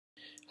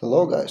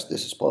Hello guys,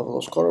 this is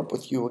Pavel Oskorov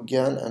with you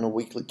again, and a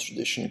weekly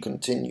tradition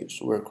continues.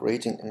 We're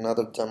creating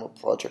another demo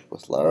project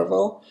with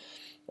Laravel,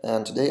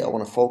 and today I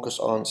want to focus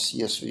on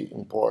CSV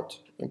import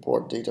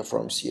data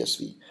from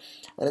CSV.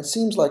 And it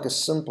seems like a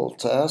simple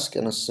task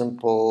and a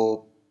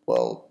simple,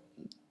 well,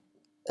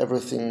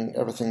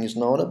 everything is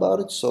known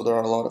about it, so there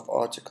are a lot of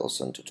articles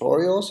and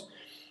tutorials,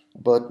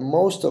 but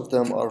most of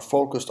them are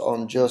focused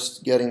on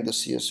just getting the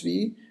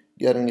CSV,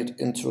 getting it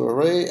into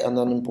array, and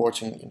then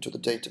importing it into the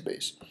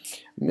database.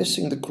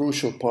 Missing the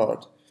crucial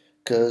part,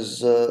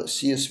 because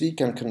CSV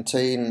can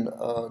contain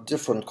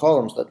different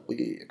columns that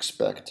we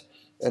expect,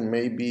 and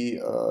maybe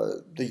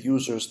the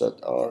users that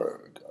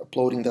are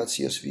uploading that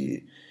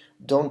CSV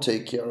don't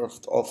take care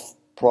of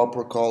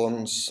proper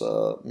columns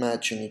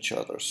matching each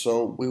other.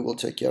 So we will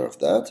take care of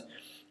that,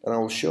 and I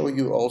will show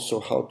you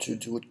also how to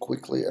do it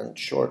quickly and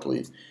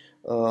shortly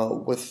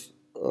with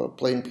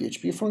plain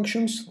PHP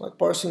functions like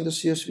parsing the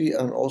CSV,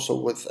 and also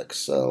with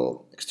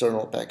Excel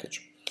external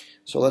package.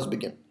 So let's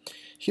begin.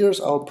 Here's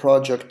our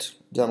project,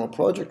 demo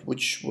project,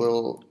 which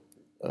will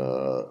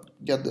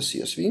get the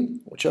CSV,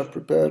 which I've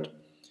prepared.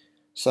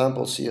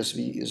 Sample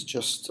CSV is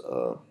just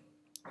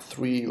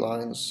 3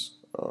 lines,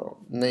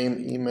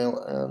 name, email,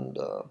 and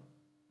I'll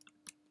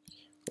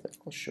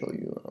show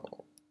you.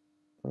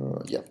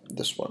 Yeah,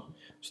 this one.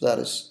 So that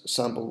is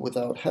sample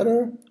without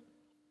header,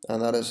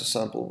 and that is a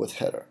sample with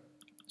header.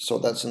 So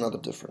that's another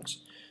difference.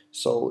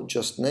 So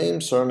just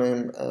name,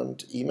 surname,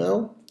 and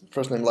email,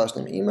 first name, last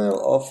name, email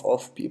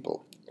of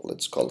people.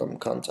 Let's call them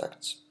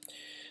contacts.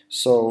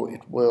 So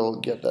it will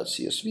get that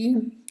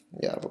CSV.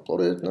 Yeah, I've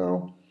uploaded it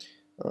now.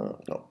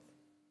 No,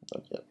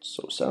 not yet.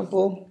 So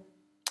sample.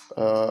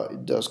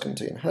 It does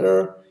contain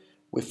header.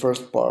 We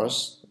first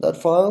parse that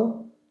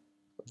file.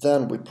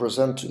 Then we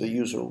present to the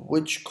user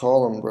which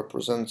column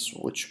represents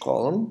which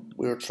column.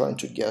 We're trying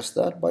to guess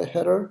that by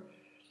header.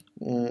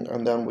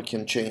 And then we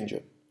can change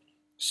it.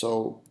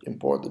 So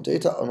import the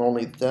data, and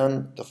only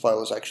then the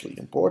file is actually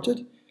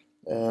imported.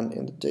 And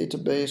in the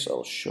database,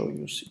 I'll show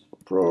you SQL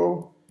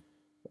Pro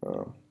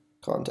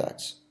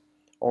contacts.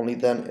 Only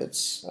then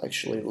it's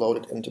actually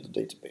loaded into the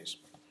database.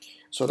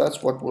 So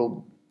that's what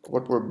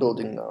we're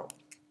building now.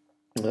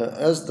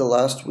 As the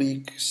last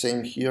week,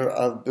 same here,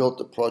 I've built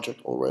the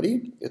project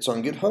already. It's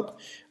on GitHub.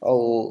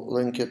 I'll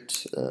link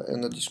it in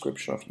the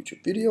description of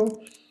YouTube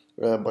video.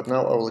 But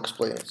now I will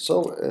explain it.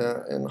 So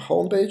in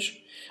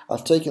homepage,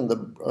 I've taken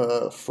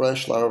the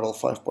fresh Laravel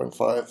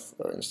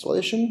 5.5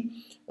 installation.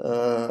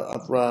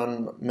 I've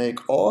run make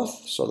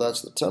auth, so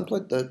that's the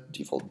template, the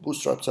default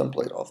bootstrap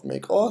template of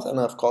make auth, and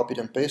I've copied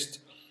and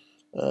pasted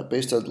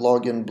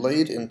login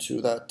blade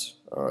into that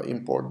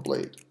import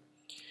blade.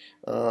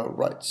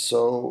 Right,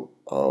 so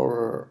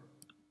our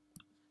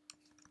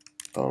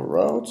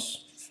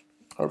routes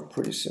are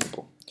pretty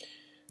simple.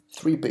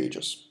 3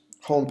 pages.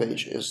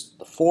 Homepage is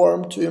the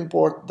form to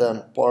import,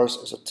 then parse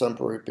is a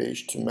temporary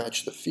page to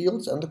match the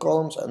fields and the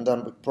columns, and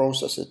then we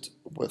process it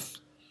with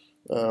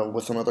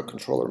another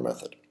controller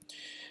method.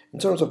 In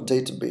terms of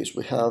database,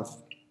 we have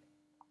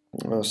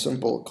a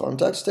simple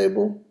contacts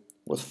table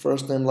with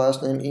first name,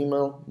 last name,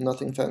 email,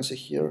 nothing fancy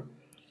here,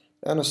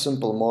 and a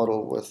simple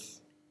model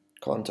with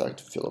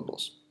contact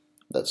fillables.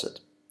 That's it.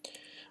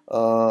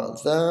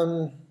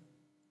 Then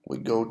we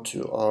go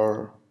to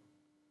our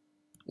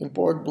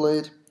import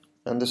blade,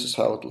 and this is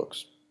how it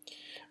looks.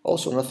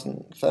 Also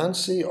nothing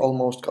fancy,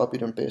 almost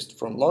copied and pasted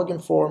from login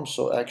form.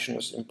 So action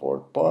is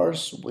import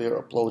parse. We're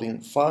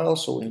uploading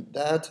files, so we need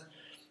that.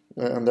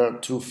 And there are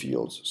 2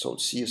 fields. So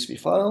it's CSV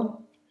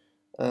file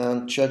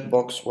and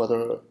checkbox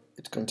whether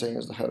it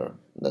contains the header.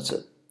 That's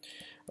it.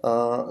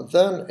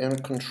 Then in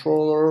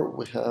controller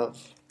we have,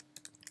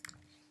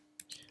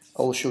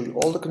 I will show you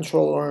all the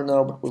controller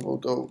now, but we will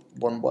go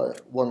one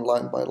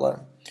line by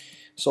line.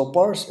 So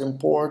parse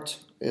import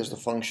is the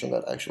function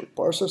that actually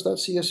parses that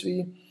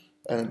CSV,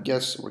 and it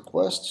gets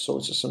request. So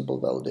it's a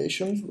simple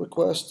validation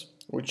request,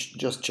 which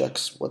just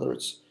checks whether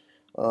it's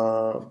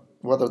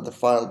whether the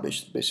file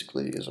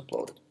basically is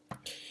uploaded.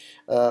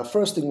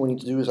 First thing we need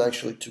to do is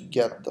actually to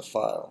get the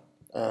file.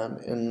 And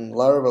in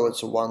Laravel,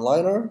 it's a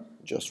one-liner,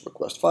 just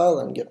request file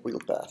and get real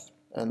path.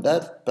 And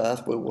that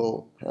path we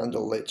will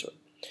handle later.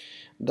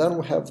 Then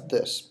we have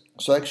this.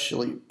 So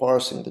actually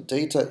parsing the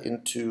data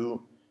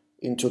into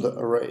the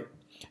array.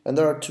 And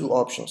there are 2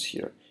 options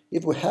here.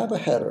 If we have a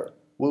header,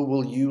 we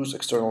will use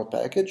external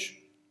package,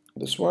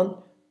 this one,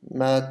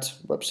 mat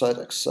website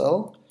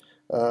Excel,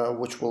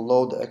 which will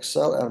load the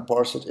Excel and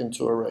parse it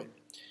into array.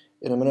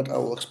 In a minute I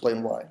will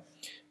explain why.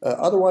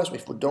 Otherwise,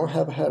 if we don't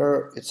have a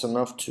header, it's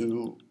enough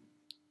to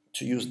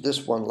use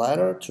this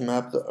one-liner to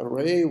map the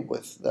array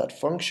with that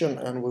function,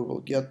 and we will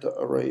get the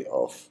array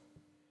of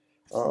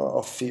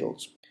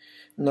fields.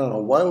 Now,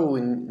 why will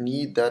we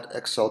need that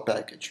Excel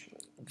package?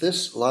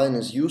 This line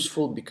is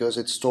useful because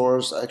it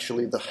stores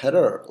actually the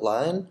header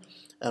line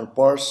and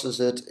parses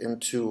it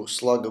into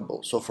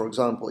sluggable. So for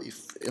example,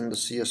 if in the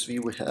CSV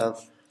we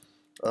have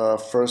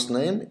first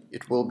name,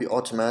 it will be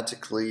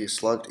automatically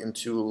slugged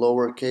into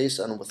lowercase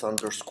and with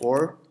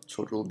underscore.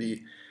 So it will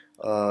be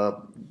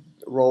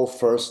row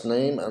first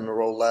name and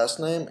row last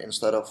name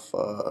instead of,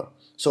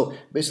 so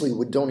basically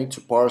we don't need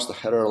to parse the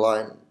header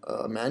line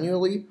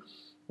manually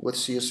with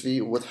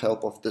CSV with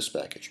help of this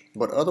package.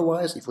 But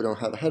otherwise, if we don't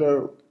have a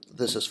header,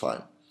 this is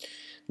fine.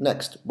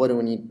 Next, what do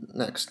we need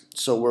next?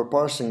 So we're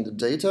parsing the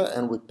data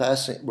and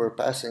we're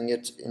passing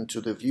it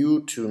into the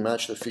view to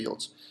match the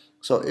fields.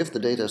 So if the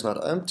data is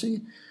not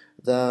empty,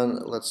 then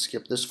let's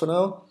skip this for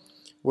now.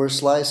 We're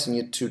slicing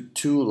it to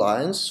 2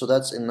 lines, so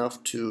that's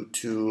enough to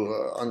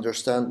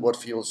understand what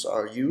fields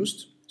are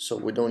used. So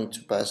we don't need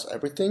to pass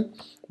everything,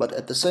 but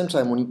at the same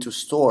time we need to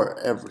store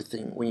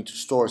everything. We need to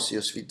store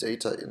CSV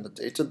data in the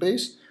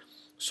database,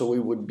 so we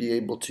would be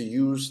able to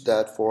use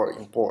that for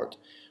import.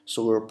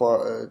 So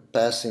we're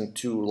passing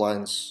 2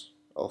 lines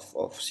of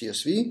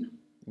CSV,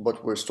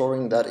 but we're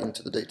storing that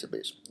into the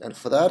database. And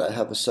for that I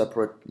have a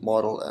separate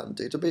model and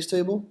database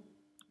table.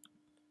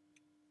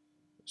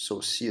 So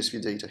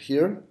CSV data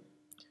here,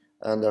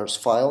 and there's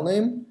file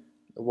name,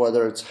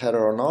 whether it's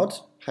header or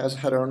not, has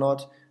header or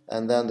not,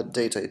 and then the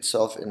data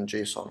itself in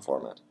JSON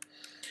format.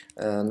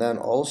 And then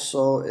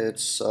also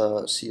it's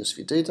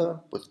CSV data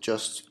with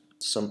just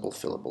simple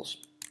fillables.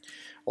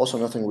 Also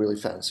nothing really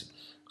fancy.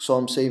 So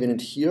I'm saving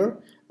it here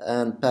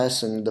and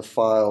passing the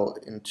file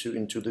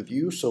into the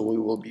view, so we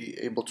will be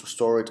able to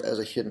store it as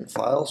a hidden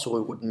file, so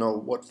we would know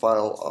what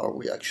file are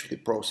we actually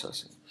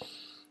processing.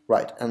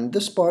 Right, and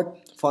this part,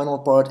 final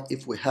part,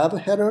 if we have a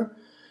header,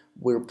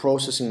 we're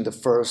processing the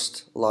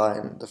first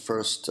line,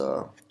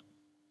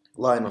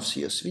 line of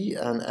CSV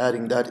and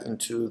adding that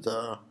into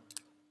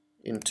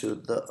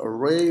the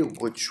array,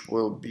 which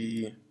will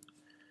be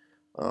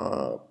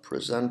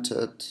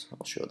presented,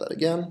 I'll show that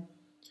again,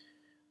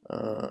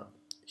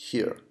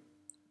 here.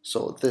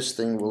 So this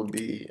thing will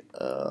be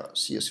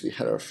CSV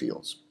header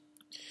fields.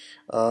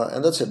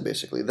 And that's it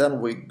basically. Then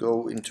we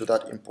go into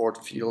that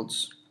import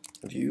fields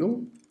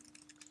view,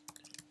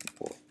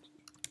 import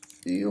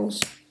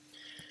fields.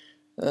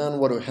 And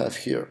what do we have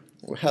here?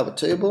 We have a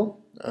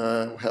table,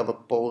 we have a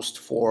post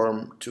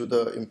form to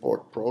the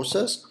import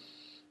process.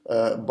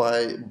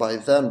 By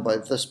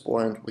this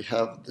point, we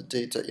have the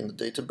data in the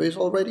database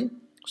already,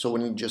 so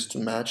we need just to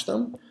match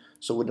them.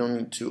 So we don't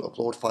need to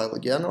upload file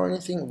again or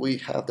anything. We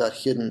have that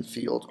hidden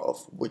field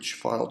of which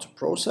file to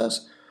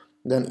process.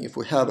 Then if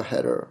we have a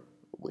header,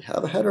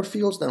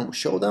 fields, then we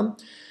show them.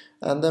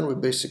 And then we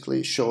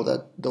basically show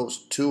that those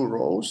 2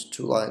 rows,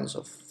 2 lines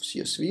of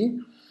CSV.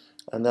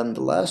 And then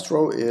the last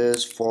row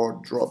is for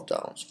drop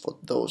downs for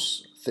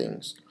those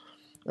things.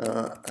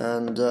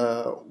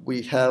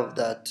 We have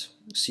that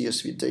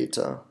CSV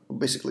data,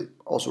 basically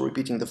also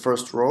repeating the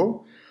first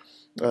row.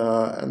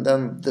 And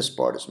then this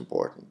part is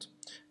important.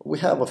 We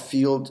have a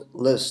field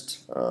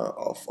list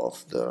of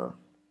the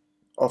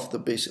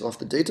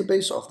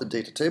database, of the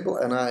data table,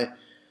 and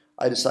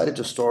I decided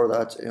to store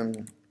that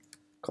in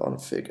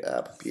config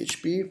app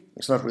PHP.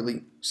 It's not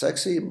really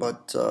sexy,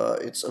 but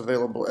it's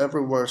available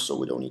everywhere, so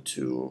we don't need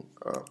to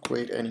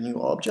create any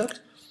new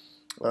object.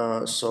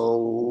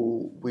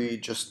 So we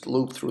just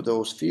loop through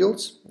those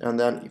fields, and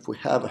then if we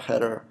have a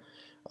header,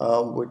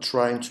 we're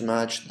trying to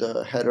match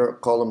the header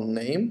column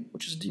name,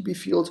 which is DB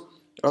field.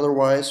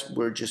 Otherwise,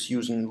 we're just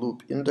using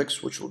loop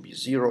index, which will be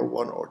 0,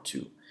 1, or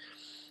 2.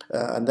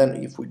 And then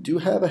if we do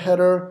have a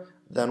header,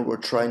 then we're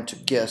trying to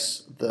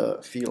guess the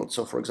field.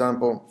 So for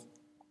example,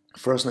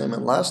 first name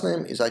and last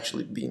name is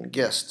actually being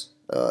guessed.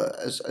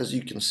 As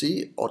you can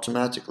see,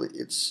 automatically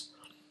it's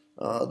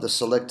the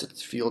selected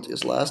field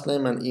is last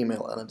name and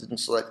email, and I didn't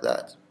select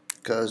that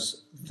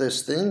because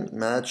this thing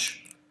matches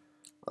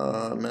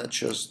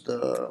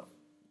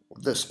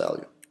this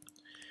value.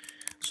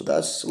 So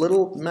that's a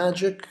little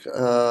magic,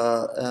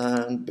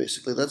 and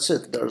basically that's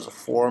it. There's a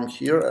form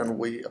here, and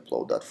we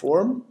upload that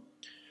form.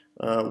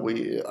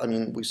 We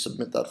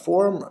submit that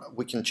form.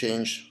 We can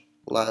change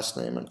last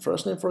name and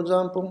first name, for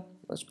example.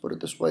 Let's put it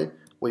this way.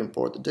 We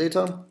import the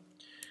data,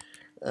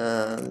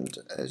 and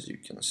as you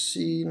can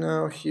see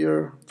now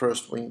here,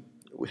 first we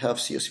have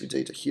CSV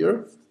data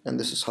here, and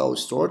this is how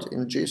it's stored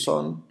in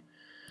JSON,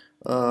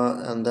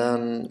 and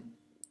then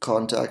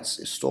contacts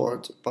is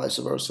stored vice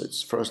versa.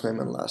 It's first name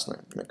and last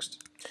name mixed.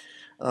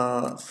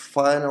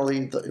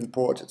 Finally, the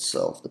import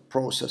itself, the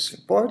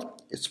processing part,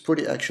 it's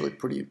actually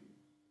pretty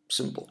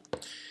simple.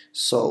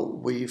 So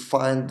we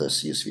find the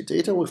CSV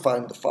data, we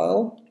find the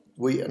file,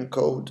 we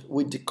decode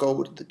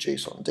the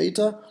JSON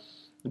data.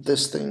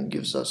 This thing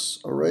gives us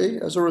array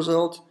as a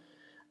result,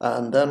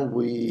 and then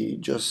we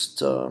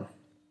just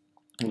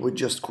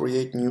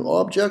create new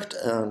object,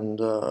 and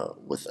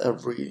with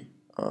every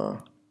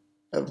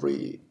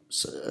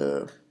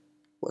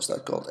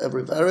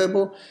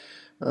variable,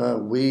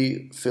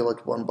 we fill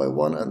it one by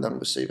one, and then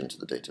we save into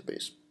the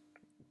database.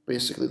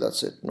 Basically,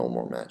 that's it. No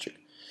more magic.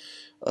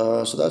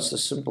 So that's the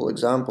simple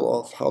example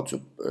of how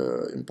to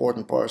import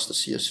and parse the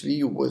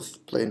CSV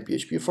with plain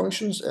PHP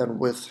functions and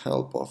with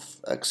help of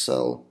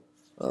Excel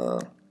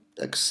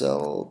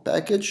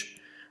package,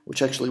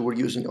 which actually we're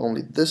using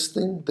only this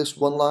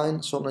one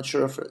line, so I'm not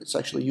sure if it's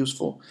actually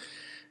useful.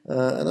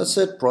 And that's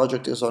it.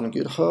 Project is on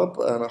GitHub,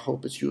 and I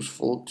hope it's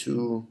useful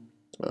to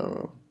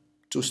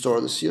to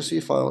store the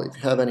CSV file. If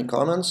you have any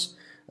comments,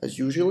 as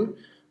usual,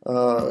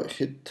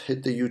 hit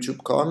the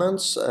YouTube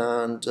comments,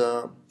 and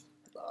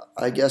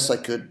I guess I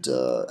could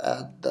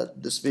add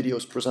that this video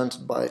is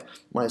presented by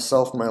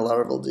myself, my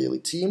Laravel daily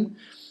team.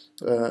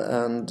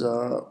 And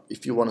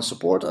if you want to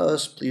support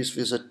us, please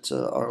visit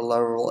our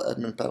Laravel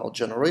admin panel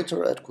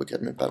generator at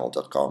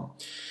quickadminpanel.com.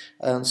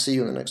 And see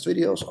you in the next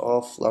videos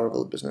of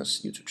Laravel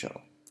Business YouTube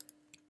channel.